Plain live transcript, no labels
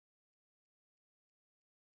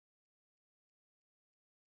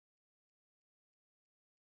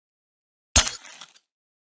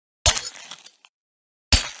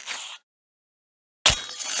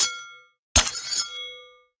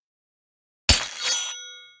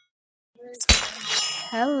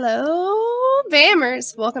Hello,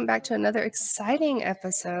 Bammers. Welcome back to another exciting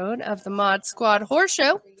episode of the Mod Squad Horror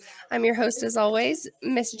Show. I'm your host, as always,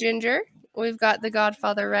 Miss Ginger. We've got the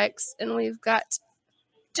Godfather Rex, and we've got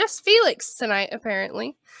just Felix tonight,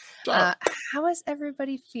 apparently. How is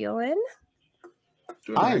everybody feeling?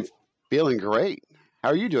 I'm feeling great. How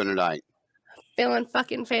are you doing tonight? Feeling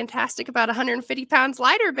fucking fantastic, about 150 pounds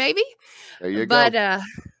lighter, baby. There you go. But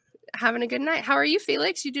having a good night. How are you,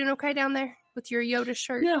 Felix? You doing okay down there with your Yoda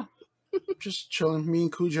shirt? Yeah. Just chilling. Me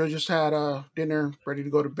and Cujo just had dinner, ready to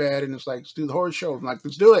go to bed, and it's like, let's do the horror show. I'm like,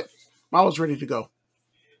 let's do it. I was ready to go.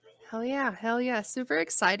 Hell yeah. Super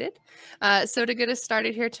excited. So to get us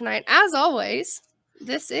started here tonight, as always,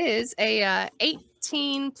 this is a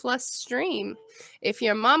 18 plus stream. If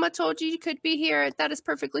your mama told you could be here, that is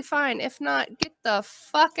perfectly fine. If not, get the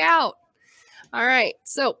fuck out. All right.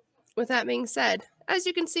 So with that being said, as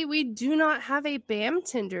you can see, we do not have a BAM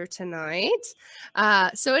Tinder tonight.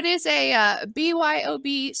 So it is a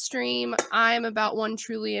BYOB stream. I'm about 1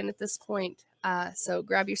 trillion at this point. So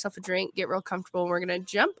grab yourself a drink, get real comfortable, and we're going to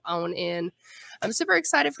jump on in. I'm super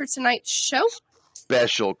excited for tonight's show.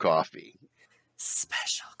 Special coffee.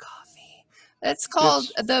 That's called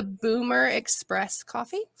the Boomer Express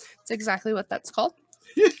coffee. It's exactly what that's called.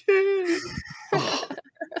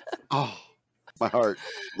 Oh, my heart.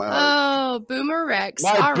 Oh, Boomer Rex.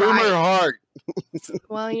 My boomer heart.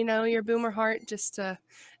 Well, you know, your boomer heart just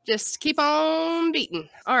keep on beating.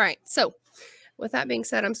 All right. So with that being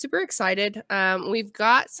said, I'm super excited. We've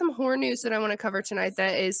got some horror news that I want to cover tonight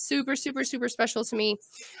that is super, super, super special to me.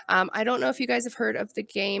 I don't know if you guys have heard of the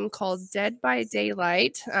game called Dead by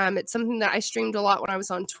Daylight. It's something that I streamed a lot when I was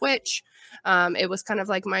on Twitch. It was kind of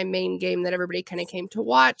like my main game that everybody kind of came to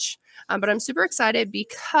watch. But I'm super excited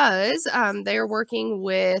because they're working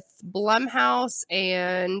with Blumhouse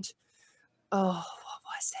and, what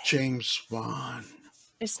was it? James Wan.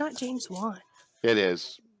 It's not James Wan. It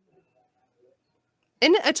is.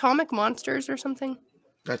 Isn't it Atomic Monsters or something?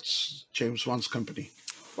 That's James Wan's company.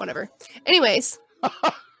 Whatever. Anyways,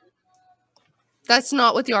 that's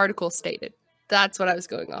not what the article stated. That's what I was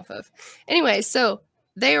going off of. Anyway, so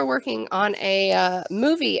they are working on a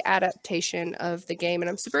movie adaptation of the game, and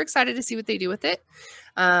I'm super excited to see what they do with it.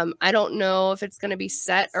 I don't know if it's going to be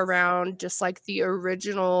set around just like the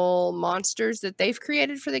original monsters that they've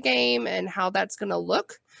created for the game and how that's going to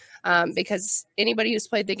look. Because anybody who's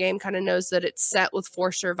played the game kind of knows that it's set with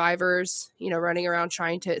 4 survivors, you know, running around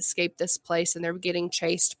trying to escape this place, and they're getting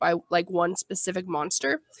chased by like one specific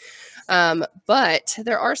monster. But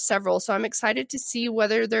there are several, so I'm excited to see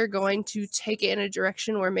whether they're going to take it in a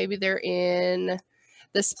direction where maybe they're in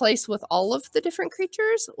this place with all of the different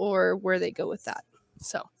creatures, or where they go with that.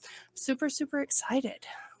 So super, super excited.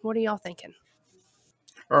 What are y'all thinking?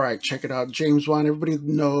 All right, check it out. James Wan, everybody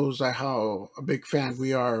knows how a big fan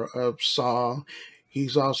we are of Saw.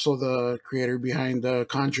 He's also the creator behind the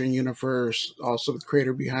Conjuring universe, also the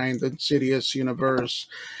creator behind the Insidious universe.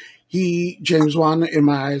 James Wan, in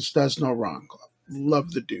my eyes, does no wrong.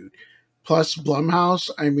 Love the dude. Plus, Blumhouse,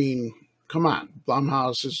 I mean, come on.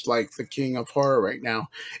 Blumhouse is like the king of horror right now.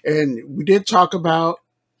 And we did talk about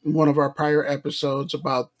one of our prior episodes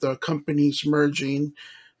about the companies merging.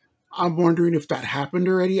 I'm wondering if that happened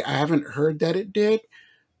already. I haven't heard that it did,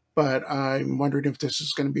 but I'm wondering if this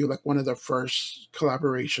is going to be like one of the first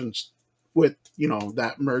collaborations with, you know,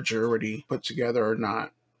 that merger already put together or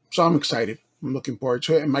not. So I'm excited. I'm looking forward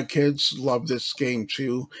to it. And my kids love this game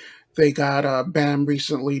too. They got BAM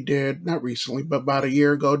not recently, but about a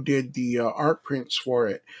year ago, did the art prints for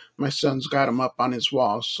it. My son's got them up on his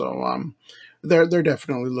wall. So they're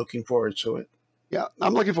definitely looking forward to it. Yeah,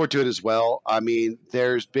 I'm looking forward to it as well. I mean,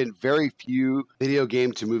 there's been very few video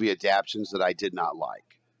game to movie adaptations that I did not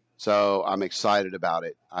like. So I'm excited about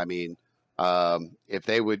it. I mean, if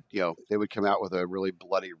they would, they would come out with a really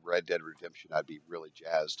bloody Red Dead Redemption, I'd be really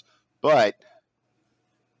jazzed. But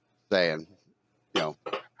saying,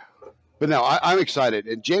 but no, I'm excited.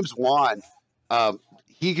 And James Wan,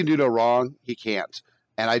 he can do no wrong. He can't.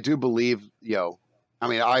 And I do believe, I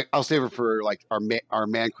mean, I'll save it for like our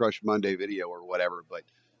Man Crush Monday video or whatever. But,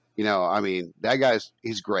 I mean, that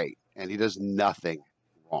he's great and he does nothing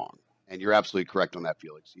wrong. And you're absolutely correct on that,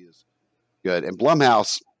 Felix. He is good. And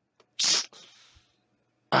Blumhouse,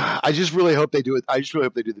 I just really hope they do it. I just really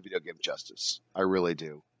hope they do the video game justice. I really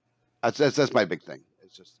do. That's my big thing.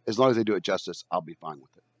 It's just as long as they do it justice, I'll be fine with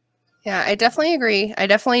it. Yeah, I definitely agree. I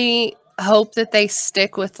definitely hope that they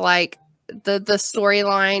stick with like the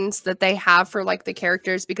storylines that they have for like the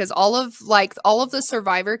characters, because all of the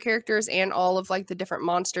survivor characters and all of like the different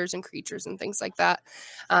monsters and creatures and things like that,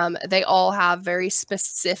 they all have very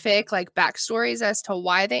specific like backstories as to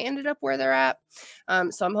why they ended up where they're at.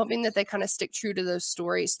 So I'm hoping that they kind of stick true to those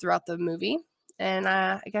stories throughout the movie, and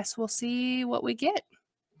I guess we'll see what we get.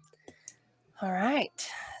 All right,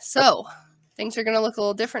 so things are going to look a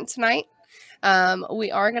little different tonight.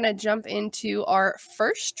 We are going to jump into our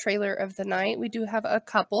first trailer of the night. We do have a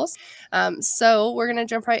couple. So we're going to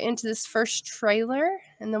jump right into this first trailer,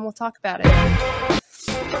 and then we'll talk about it.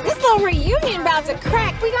 This little reunion about to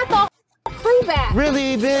crack. We got the whole crew back.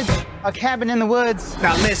 Really, bitch? A cabin in the woods?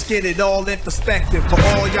 Now let's get it all in perspective for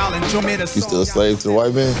all y'all enjoyment. You still a slave to the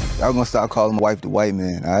white man? Y'all gonna start calling my wife the white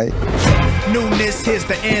man, all right? Newness, here's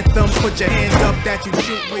the anthem. Put your hands up that you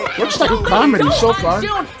shoot with. Looks like a comedy so far.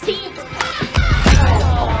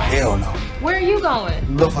 Hell no. Where are you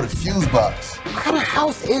going? Look for the fuse box. What kind of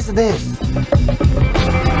house is this?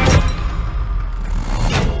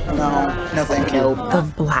 No, thank you.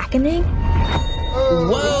 The blackening?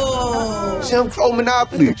 Whoa! Jim Crow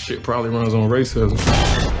Monopoly. Shit probably runs on racism.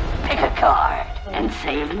 Pick a card and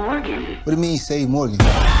save Morgan. What do you mean, save Morgan?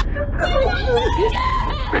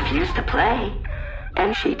 Refuse to play,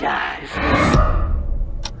 and she dies.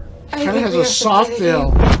 Kind of has a soft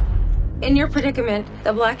feel. In your predicament,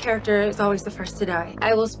 the black character is always the first to die.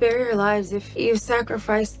 I will spare your lives if you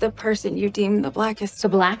sacrifice the person you deem the blackest. The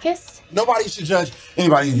blackest? Nobody should judge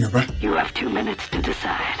anybody in here, bro. You have 2 minutes to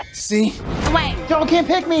decide. See? Wait. Y'all can't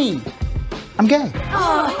pick me. I'm gay.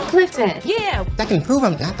 Oh, Clifton. Yeah. I can prove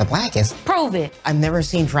I'm not the blackest. Prove it. I've never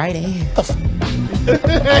seen Friday.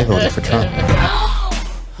 I voted for Trump.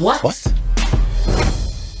 What?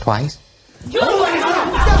 Twice. Big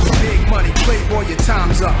money, playboy, your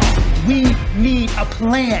time's up. We need a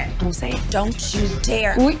plan. Don't say it. Don't you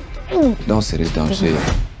dare. Don't say this dumb shit.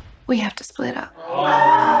 We have to split up.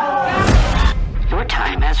 Your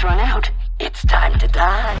time has run out. It's time to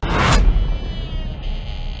die.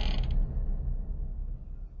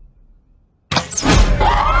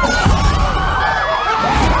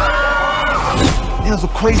 There's a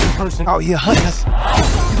crazy person out here hunting us.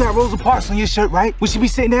 You got Rosa Parks on your shirt, right? Would she be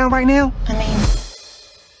sitting down right now? I mean,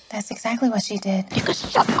 that's exactly what she did. Made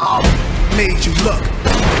you look.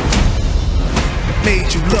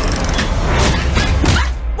 Made you look.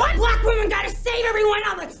 One black woman gotta save everyone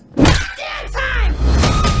else. Damn time!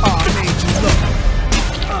 Made you look.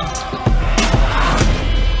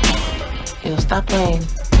 Yo, stop playing.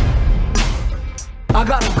 I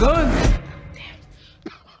got a gun.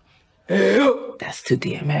 That's too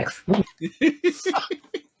DMX.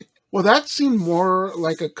 Well, that seemed more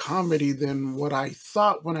like a comedy than what I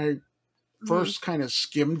thought when I first kind of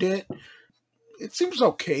skimmed it. It seems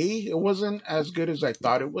okay. It wasn't as good as I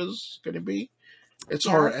thought it was going to be. It's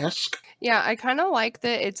horror-esque. Yeah, I kind of like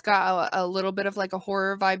that it's got a little bit of like a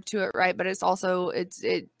horror vibe to it, right? But it's also it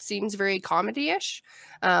seems very comedy-ish,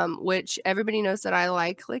 which everybody knows that I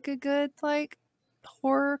like a good like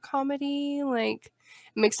horror comedy, like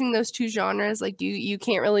mixing those two genres. Like you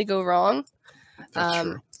can't really go wrong. That's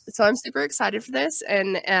true. So I'm super excited for this,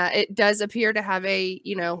 and it does appear to have a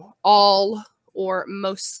all or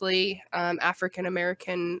mostly African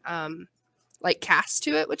American like cast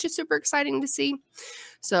to it, which is super exciting to see.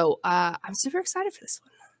 So I'm super excited for this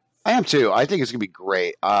one. I am too. I think it's gonna be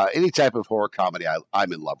great. Any type of horror comedy,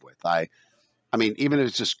 I'm in love with. I mean, even if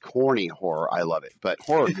it's just corny horror, I love it. But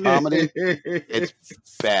horror comedy, it's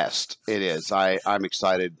best. It is. I'm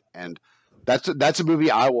excited, and that's a movie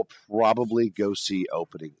I will probably go see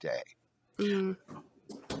opening day.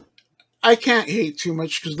 I can't hate too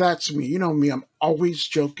much because that's me. You know me. I'm always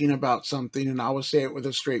joking about something, and I always say it with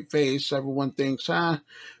a straight face. Everyone thinks,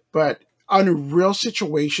 but on a real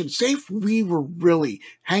situation, say if we were really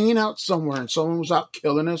hanging out somewhere and someone was out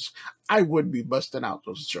killing us, I would be busting out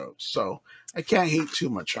those jokes. So I can't hate too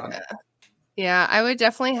much on it. Yeah, I would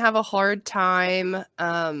definitely have a hard time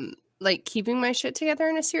like keeping my shit together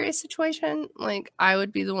in a serious situation. Like I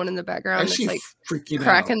would be the one in the background that's like freaking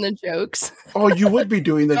cracking out. the jokes. Oh, you would be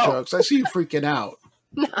doing the jokes. I see you freaking out.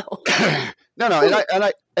 No. No,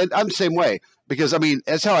 and I'm the same way, because I mean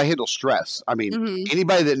that's how I handle stress. I mean,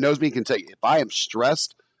 anybody that knows me can tell you if I am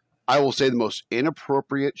stressed, I will say the most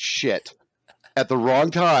inappropriate shit at the wrong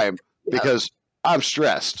time because I'm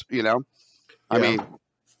stressed. I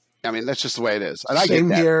mean that's just the way it is. And Same I get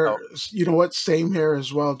that. here. You know what? Same here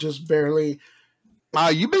as well. Just barely.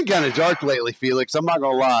 You've been kind of dark lately, Felix. I'm not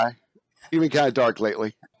gonna lie. You've been kind of dark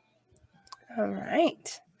lately. All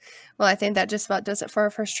right. Well, I think that just about does it for our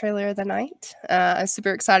first trailer of the night. I'm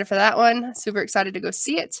super excited for that one. Super excited to go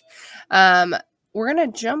see it. we're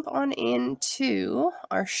going to jump on into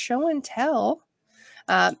our show and tell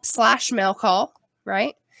 / mail call,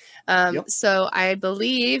 right? So I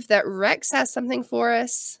believe that Rex has something for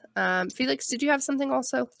us. Felix, did you have something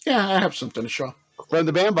also? Yeah, I have something to show. From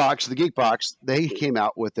the Band Box, the Geek Box, they came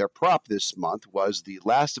out with their prop this month was the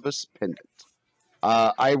Last of Us pendant.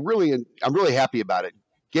 I'm really happy about it.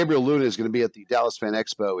 Gabriel Luna is going to be at the Dallas Fan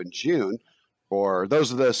Expo in June. For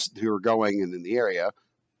those of us who are going and in the area,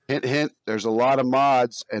 hint, hint, there's a lot of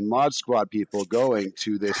mods and Mod Squad people going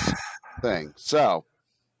to this thing. So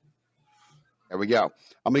there we go.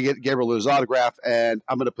 I'm going to get Gabriel Luna's autograph, and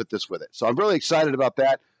I'm going to put this with it. So I'm really excited about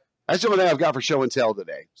that. That's the only thing I've got for show and tell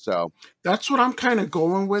today. So that's what I'm kind of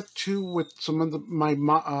going with too, with some of my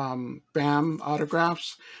BAM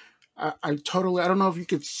autographs. I don't know if you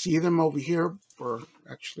could see them over here, or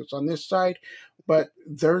actually it's on this side, but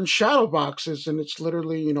they're in shadow boxes, and it's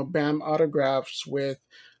literally, BAM autographs with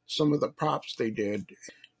some of the props they did.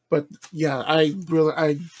 But yeah, I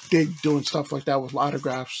dig doing stuff like that with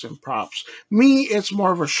autographs and props. Me, it's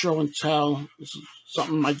more of a show and tell. This is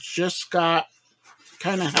something I just got,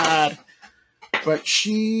 kind of had, but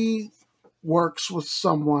she works with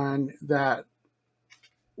someone that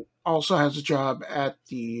also has a job at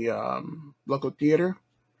the local theater.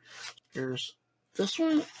 Here's this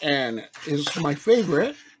one, and is my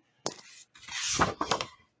favorite.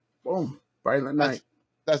 Boom, Violent Night.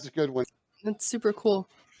 That's a good one. That's super cool.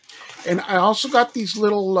 And I also got these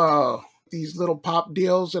little pop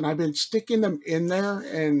deals, and I've been sticking them in there,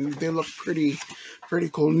 and they look pretty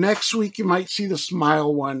cool. Next week, you might see the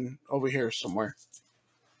Smile one over here somewhere.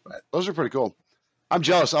 But those are pretty cool. I'm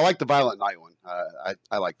jealous. I like the Violent Night one.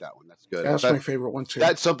 I like that one. That's good. That's my favorite one too.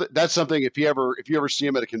 That's something. If you ever see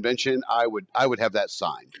him at a convention, I would have that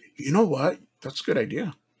signed. You know what? That's a good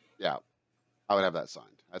idea. Yeah, I would have that signed.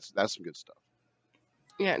 That's some good stuff.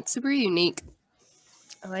 Yeah, it's super unique.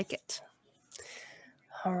 I like it.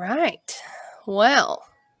 All right. Well,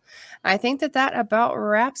 I think that about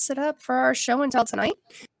wraps it up for our show and tell tonight.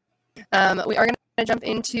 We are going to jump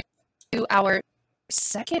into our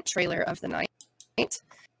second trailer of the night.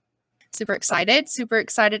 Super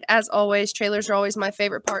excited as always. Trailers are always my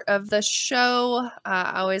favorite part of the show.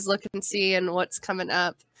 I always look and see and what's coming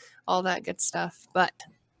up, all that good stuff. But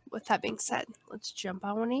with that being said, let's jump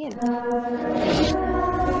on in.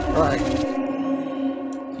 All right.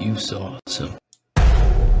 You saw some.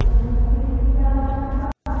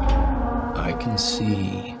 I can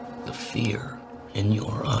see the fear in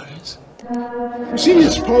your eyes. I seen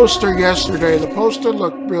this poster yesterday. The poster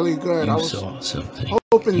looked really good. You I was saw something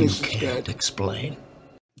hoping you this is can't good. explain.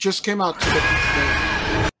 Just came out today.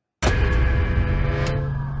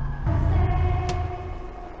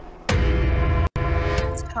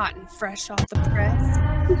 It's hot and fresh off the press.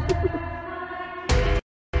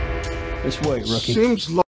 This way, rookie. Seems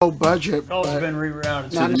low budget, Call's but been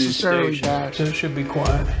rerouted not to the new necessarily station, bad. so it should be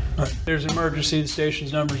quiet. There's emergency. The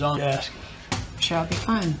station's number's on desk. Sure, I'll be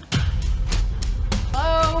fine.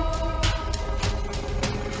 Hello?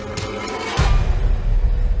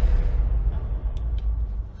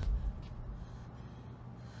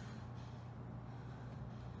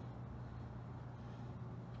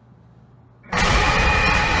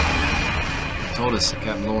 Told us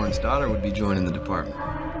Captain Lauren's daughter would be joining the department.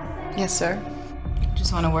 Yes, sir.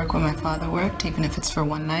 Just want to work where my father worked, even if it's for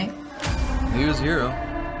one night. He was a hero.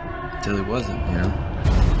 Until he wasn't, you know.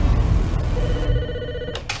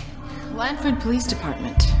 Lanford Police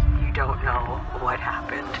Department. You don't know what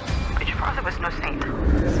happened, but your father was no saint.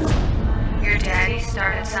 Your daddy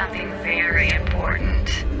started something very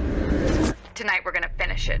important. Tonight we're gonna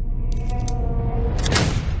finish it.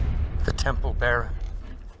 The Temple Baron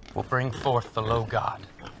will bring forth the low god,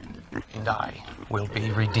 and I will be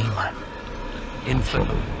Redeemer.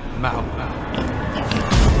 Infernal Mal.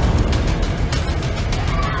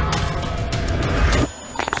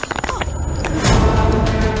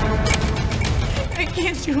 I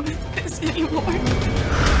can't do this anymore.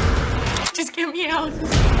 Just get me out.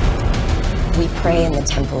 We pray in the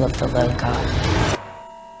temple of the low god.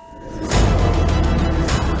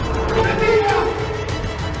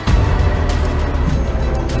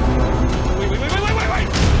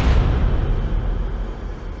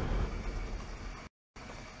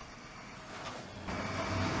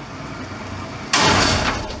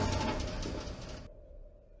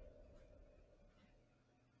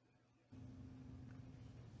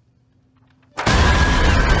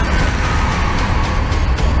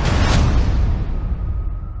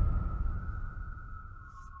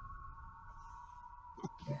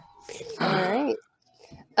 All right.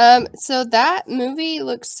 So that movie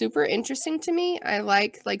looks super interesting to me. I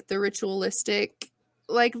like the ritualistic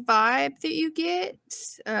like vibe that you get.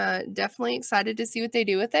 Definitely excited to see what they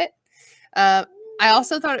do with it. I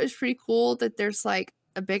also thought it was pretty cool that there's like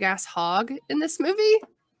a big ass hog in this movie.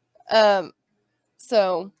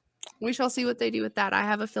 So we shall see what they do with that. I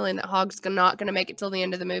have a feeling that Hog's not going to make it till the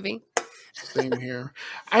end of the movie. Same here.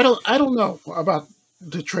 I don't know about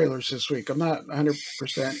the trailers this week. I'm not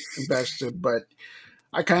 100% invested, but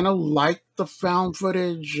I kind of like the found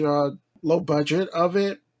footage, low budget of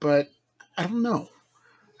it, but I don't know.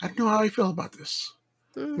 I don't know how I feel about this.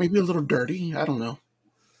 Maybe a little dirty. I don't know.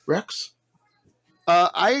 Rex?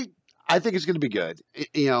 I think it's going to be good.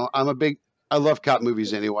 You know, I love cop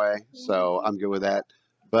movies anyway, so I'm good with that.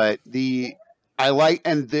 But I like,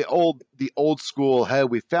 and the old school, hey,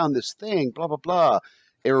 we found this thing, blah blah blah.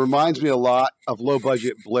 It reminds me a lot of low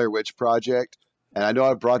budget Blair Witch Project, and I know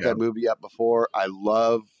I brought that movie up before. I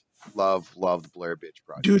love the Blair Witch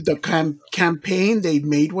Project. Dude, the campaign they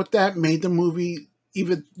made with that made the movie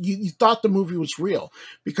even. You thought the movie was real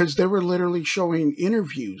because they were literally showing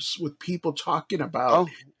interviews with people talking about.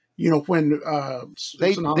 When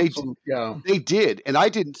they did, and I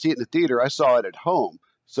didn't see it in the theater. I saw it at home.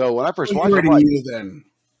 So when I first watched you it, I'm already like, knew then.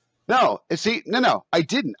 No, I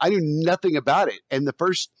didn't. I knew nothing about it. And the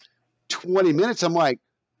first 20 minutes, I'm like,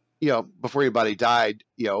 before anybody died,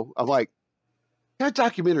 I'm like, what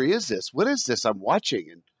documentary is this? What is this I'm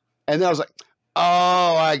watching? And then I was like,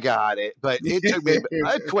 oh, I got it. But it took me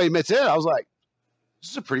 20 minutes in. I was like,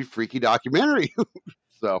 this is a pretty freaky documentary.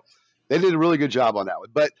 So they did a really good job on that one.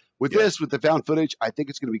 But with this, with the found footage, I think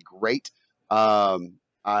it's going to be great. I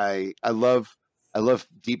love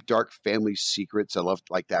deep, dark family secrets. I love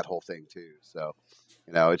like that whole thing too. So,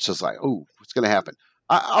 it's just like, oh, what's going to happen?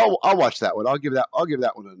 I'll watch that one. I'll give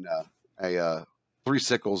that one a 3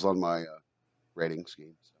 sickles on my rating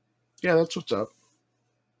scheme. So. Yeah, that's what's up.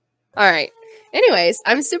 All right. Anyways,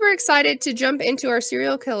 I'm super excited to jump into our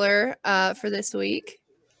serial killer for this week.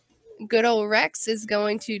 Good old Rex is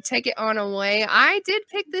going to take it on away. I did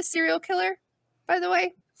pick this serial killer, by the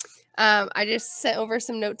way. I just sent over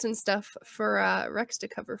some notes and stuff for Rex to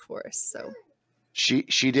cover for us. So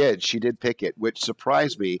she did pick it, which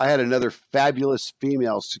surprised me. I had another fabulous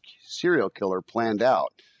female serial killer planned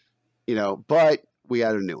out, but we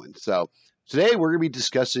had a new one. So today we're going to be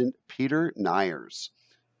discussing Peter Nyers.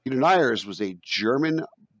 Peter Nyers was a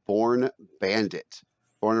German-born bandit,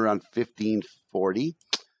 born around 1540.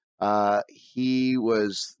 He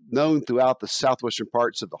was known throughout the southwestern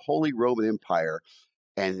parts of the Holy Roman Empire,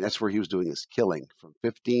 and that's where he was doing his killing from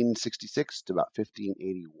 1566 to about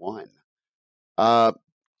 1581.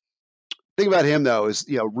 Thing about him, though, is,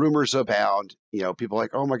 rumors abound. People are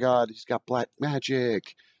like, oh my God, he's got black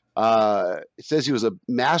magic. It says he was a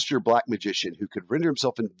master black magician who could render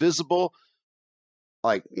himself invisible,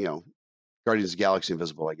 like, Guardians of the Galaxy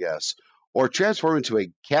invisible, I guess, or transform into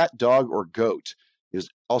a cat, dog, or goat. He was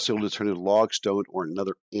also able to turn into log, stone, or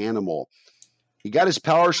another animal. He got his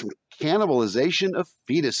powers from cannibalization of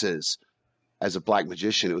fetuses. As a black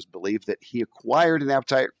magician, it was believed that he acquired an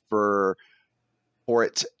appetite for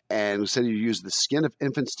it and said he used the skin of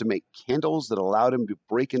infants to make candles that allowed him to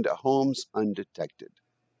break into homes undetected.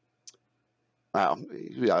 Wow,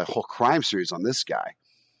 a whole crime series on this guy.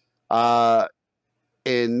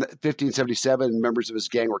 In 1577, members of his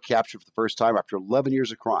gang were captured for the first time after 11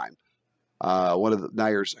 years of crime. One of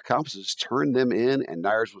Nyers' accomplices turned them in, and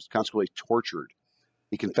Nyers was consequently tortured.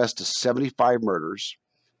 He confessed to 75 murders,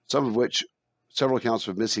 some of which several accounts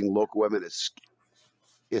of missing local women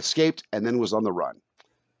escaped and then was on the run.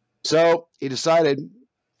 So he decided,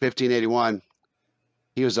 1581,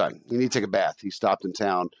 he was done. He needed to take a bath. He stopped in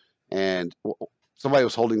town, and somebody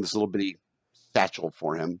was holding this little bitty satchel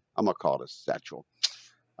for him. I'm going to call it a satchel.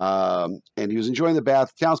 And he was enjoying the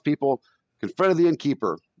bath. Townspeople confronted the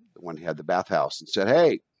innkeeper, the one who had the bathhouse, and said,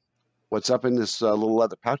 hey, what's up in this little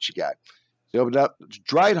leather pouch you got? He opened up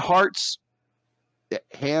dried hearts,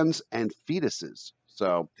 hands, and fetuses.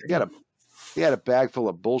 So he had a bag full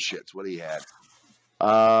of bullshits, what he had.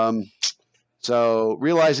 So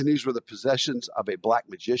realizing these were the possessions of a black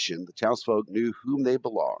magician, the townsfolk knew whom they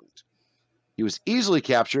belonged. He was easily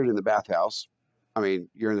captured in the bathhouse. I mean,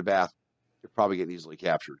 you're in the bath, you're probably getting easily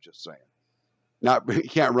captured, just saying. You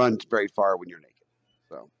can't run very far when you're naked.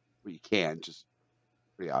 So, well, you can, just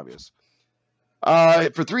pretty obvious.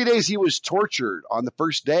 For 3 days, he was tortured. On the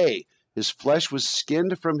first day, his flesh was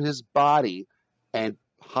skinned from his body and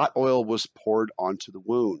hot oil was poured onto the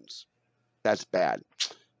wounds. That's bad.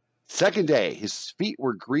 Second day, his feet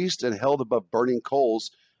were greased and held above burning coals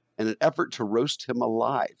in an effort to roast him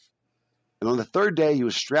alive. And on the third day, he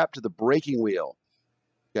was strapped to the breaking wheel.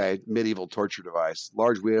 Okay, medieval torture device.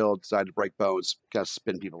 Large wheel designed to break bones, kind of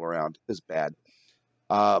spin people around. It's bad.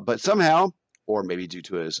 But somehow, or maybe due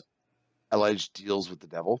to his alleged deals with the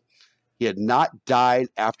devil, he had not died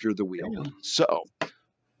after the wheel. Damn. So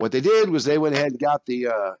what they did was they went ahead and got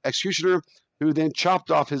the executioner, who then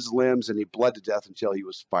chopped off his limbs, and he bled to death until he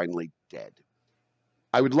was finally dead.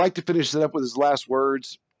 I would like to finish it up with his last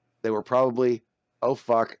words. They were probably, "Oh,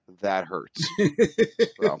 fuck, that hurts."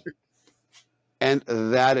 So, and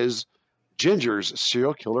that is Ginger's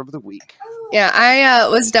Serial Killer of the Week. Yeah, I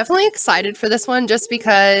was definitely excited for this one just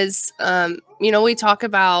because, we talk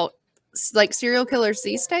about like serial killers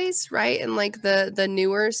these days, right? And like the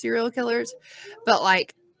newer serial killers, but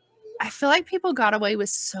like I feel like people got away with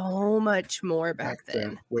so much more back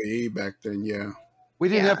then. Way back then, yeah. We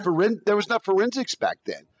didn't have there was not forensics back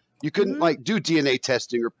then. You couldn't like do DNA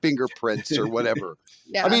testing or fingerprints or whatever.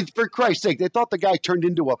 Yeah. I mean, for Christ's sake, they thought the guy turned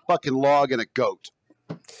into a fucking log and a goat.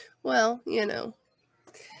 Well,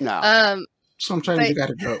 No. Sometimes you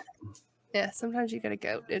gotta go. Yeah, sometimes you gotta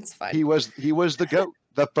go. It's fine. He was the goat,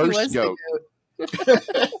 the first goat.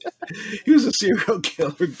 He was a serial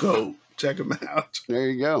killer goat. Check him out. There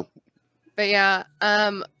you go. But yeah,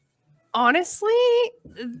 honestly,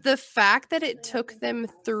 the fact that it took them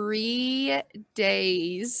 3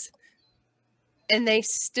 days and they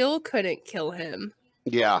still couldn't kill him.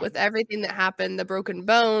 Yeah. With everything that happened, the broken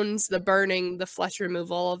bones, the burning, the flesh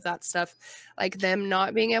removal, all of that stuff, like them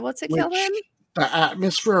not being able to kill him. The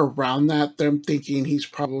atmosphere around that, them thinking he's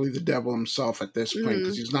probably the devil himself at this point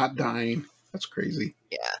because he's not dying. That's crazy.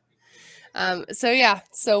 Yeah.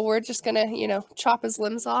 So we're just gonna, chop his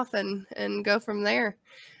limbs off and go from there.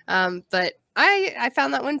 But I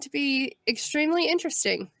found that one to be extremely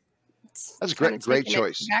interesting. That's a great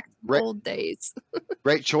choice. Back to the old days.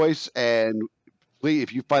 Great choice. And please,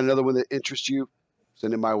 if you find another one that interests you,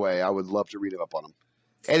 send it my way. I would love to read up on them.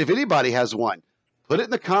 And if anybody has one, put it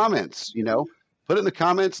in the comments. Put it in the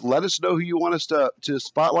comments. Let us know who you want us to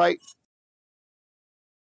spotlight.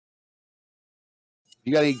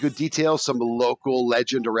 You got any good details, some local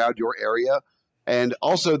legend around your area? And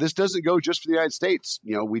also, this doesn't go just for the United States.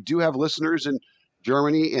 We do have listeners in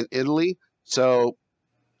Germany and Italy. So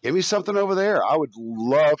give me something over there. I would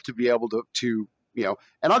love to be able to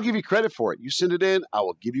and I'll give you credit for it. You send it in, I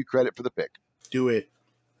will give you credit for the pick. Do it.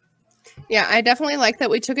 Yeah, I definitely like that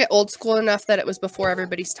we took it old school enough that it was before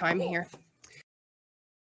everybody's time here.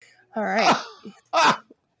 All right.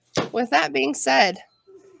 With that being said,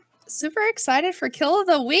 super excited for Kill of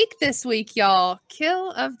the Week this week, y'all.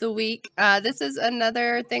 Kill of the Week. This is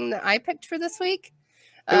another thing that I picked for this week.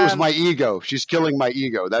 It was my ego. She's killing my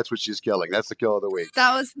ego. That's what she's killing. That's the Kill of the Week.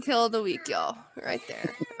 That was the Kill of the Week, y'all. Right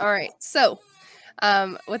there. All right. So,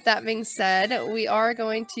 with that being said, we are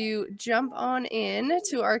going to jump on in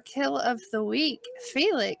to our Kill of the Week.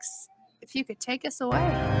 Felix, if you could take us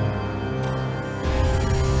away.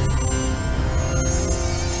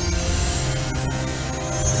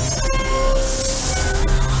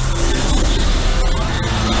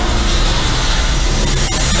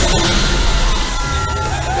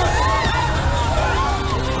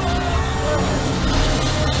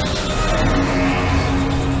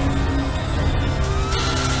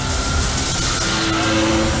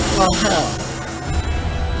 Oh, hell.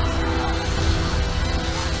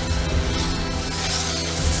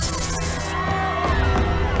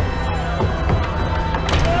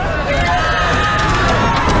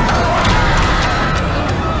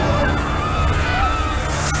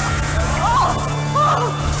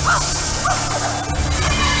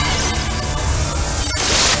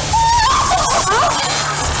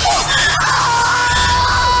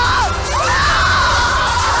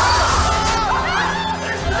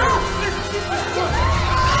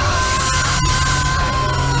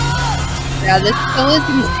 Yeah, this kill is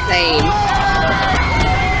insane.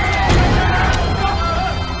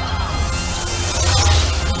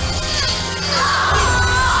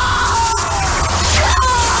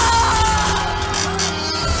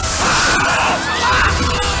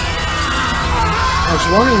 I was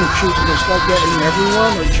wondering if she was going to start getting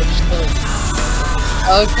everyone or just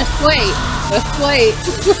Oh, just wait. Just wait.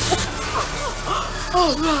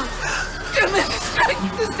 Oh, God. Give me the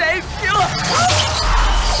strength to save you.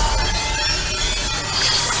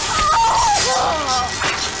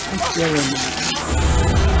 I'm feeling that.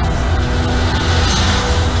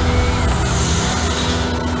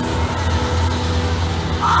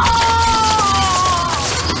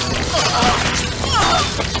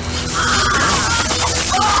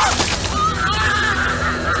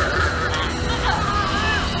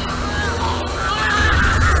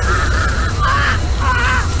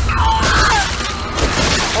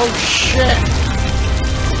 Oh, shit.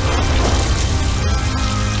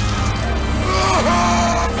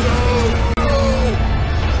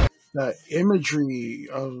 the imagery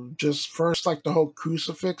of just first like the whole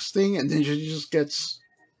crucifix thing, and then she just gets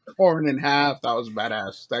torn in half. That was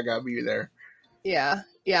badass. That got me there. Yeah,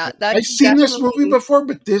 yeah, I've that's seen this movie definitely. before,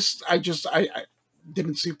 but this I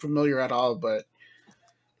didn't seem familiar at all. But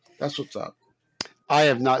that's what's up. I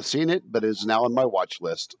have not seen it, but it is now on my watch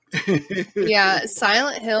list. Yeah,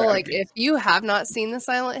 Silent Hill. Like, Okay. if you have not seen the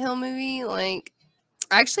Silent Hill movie, like,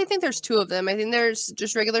 I actually think there's two of them. I think there's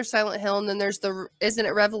just regular Silent Hill, and then there's isn't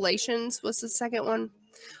it Revelations? What's the second one?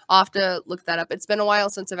 I'll have to look that up. It's been a while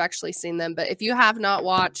since I've actually seen them, but if you have not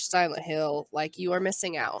watched Silent Hill, like, you are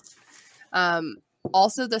missing out.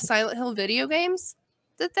 Also, the Silent Hill video games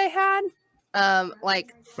that they had,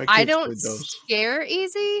 like, My I kids don't played those. scare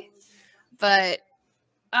easy, but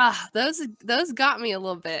those got me a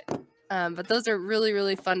little bit. But those are really,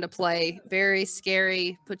 really fun to play. Very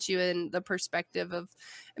scary, puts you in the perspective of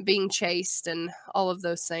being chased and all of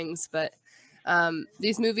those things. But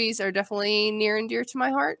these movies are definitely near and dear to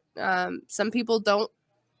my heart. Some people don't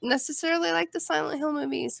necessarily like the Silent Hill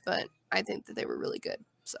movies, but I think that they were really good.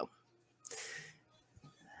 So,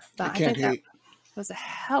 but I think that was a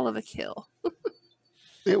hell of a kill.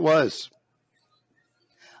 It was.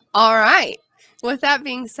 All right. With that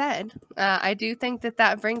being said, I do think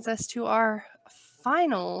that brings us to our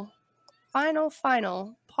final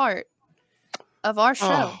part of our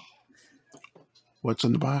show. What's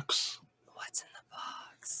in the box? What's in the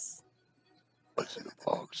box? What's in the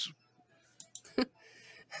box?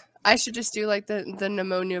 I should just do like the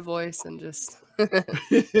pneumonia voice and just.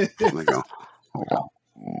 Oh my God. Hold on.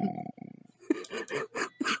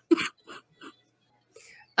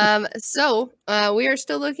 So we are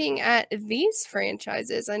still looking at these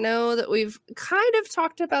franchises. I know that we've kind of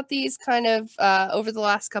talked about these kind of over the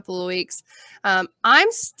last couple of weeks. I'm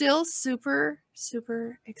still super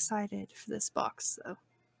excited for this box, though.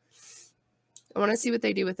 I want to see what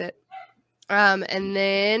they do with it. And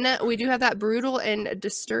then we do have that brutal and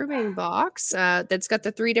disturbing box that's got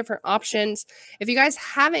the 3 different options. If you guys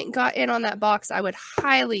haven't got in on that box, I would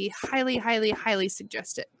highly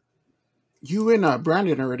suggest it. You and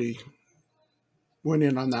Brandon already went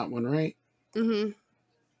in on that one, right? Mm-hmm.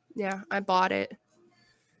 Yeah, I bought it.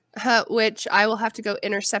 Which I will have to go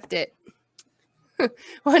intercept it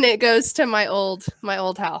when it goes to my old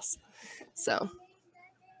house. So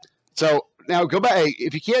now go back.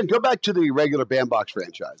 If you can, go back to the regular Bandbox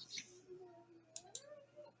franchises.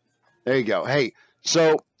 There you go. Hey,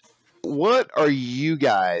 so what are you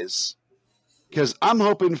guys? Because I'm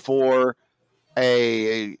hoping for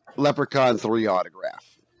a Leprechaun 3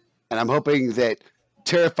 autograph. And I'm hoping that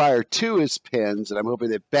Terrifier 2 is pins, and I'm hoping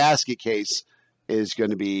that Basket Case is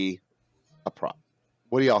going to be a prop.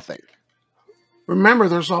 What do y'all think? Remember,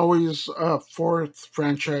 there's always a 4th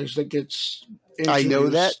franchise that gets introduced. I know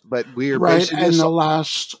that, but we're right basing in this the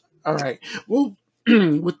last. All right. Well,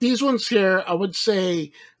 with these ones here, I would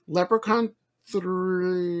say Leprechaun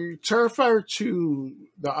 3, Terrifier 2,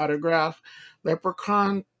 the autograph,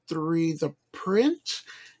 Leprechaun 3, the print,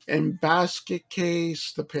 and Basket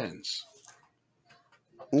Case, the pins.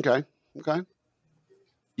 Okay.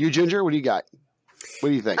 You, Ginger, what do you got? What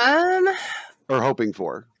do you think? Or hoping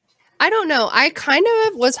for? I don't know. I kind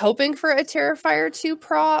of was hoping for a Terrifier 2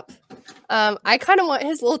 prop. I kind of want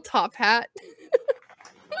his little top hat.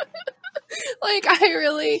 Like, I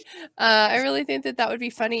really think that would be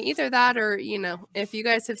funny. Either that or, if you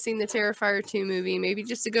guys have seen the Terrifier 2 movie, maybe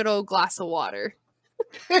just a good old glass of water.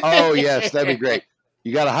 Oh, yes, that'd be great.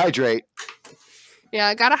 You got to hydrate. Yeah,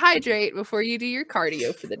 I got to hydrate before you do your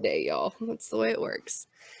cardio for the day, y'all. That's the way it works.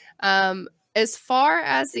 As far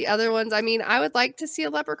as the other ones, I mean, I would like to see a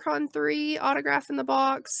Leprechaun 3 autograph in the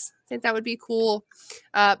box. I think that would be cool.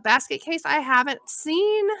 Basket Case, I haven't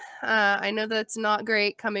seen. I know that's not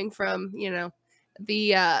great coming from,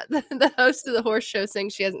 the host of the horse show saying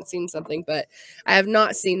she hasn't seen something, but I have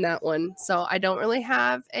not seen that one. So I don't really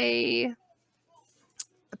have a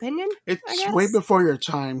opinion. It's way before your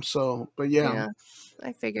time, but yeah.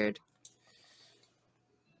 I figured.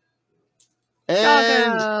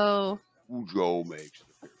 And Doggo. Joe makes.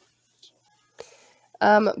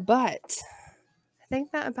 But I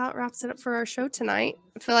think that about wraps it up for our show tonight.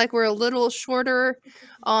 I feel like we're a little shorter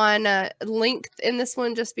on length in this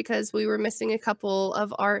one just because we were missing a couple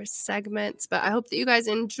of our segments, but I hope that you guys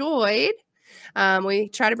enjoyed. We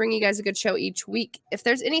try to bring you guys a good show each week. If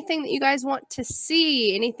there's anything that you guys want to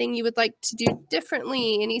see, anything you would like to do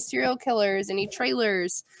differently, any serial killers, any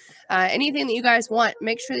trailers, anything that you guys want,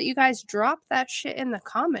 make sure that you guys drop that shit in the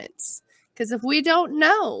comments. Because if we don't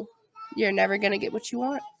know, you're never going to get what you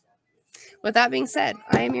want. With that being said,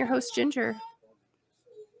 I am your host, Ginger.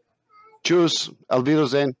 Tschüss. Auf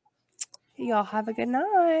Wiedersehen. Y'all have a good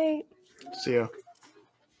night. See ya.